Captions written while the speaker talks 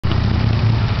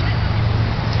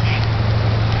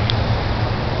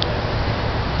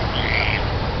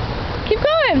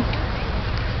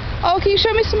Can you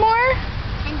show me some more?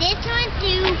 And this one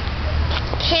too.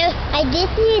 I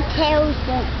just need to tell you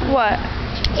something. What?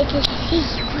 It's a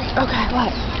secret. Okay,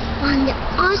 what? On the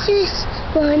awesomest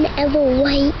one ever,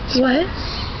 wait. What?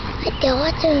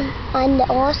 On the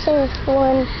awesomest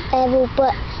one ever,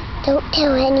 but don't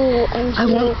tell anyone.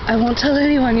 I won't tell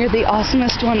anyone. You're the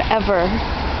awesomest one ever.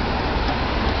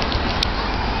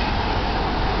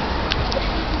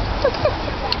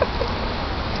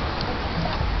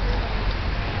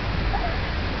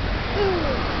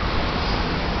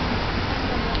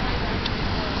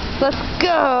 Let's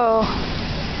go.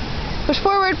 Push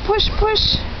forward, push,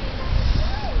 push.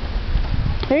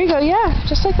 There you go, yeah,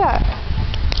 just like that.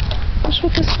 Push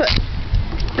with this foot.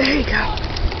 There you go.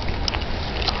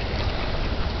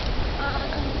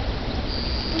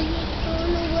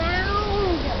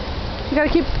 You gotta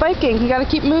keep biking. You gotta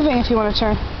keep moving if you want to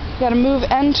turn. You gotta move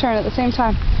and turn at the same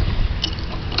time.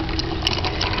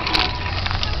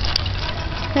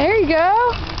 There you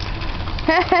go.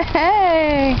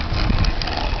 Hey,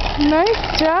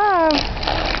 nice job.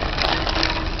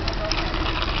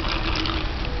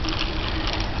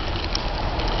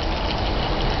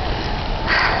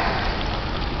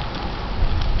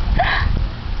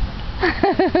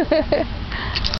 Ha ha ha.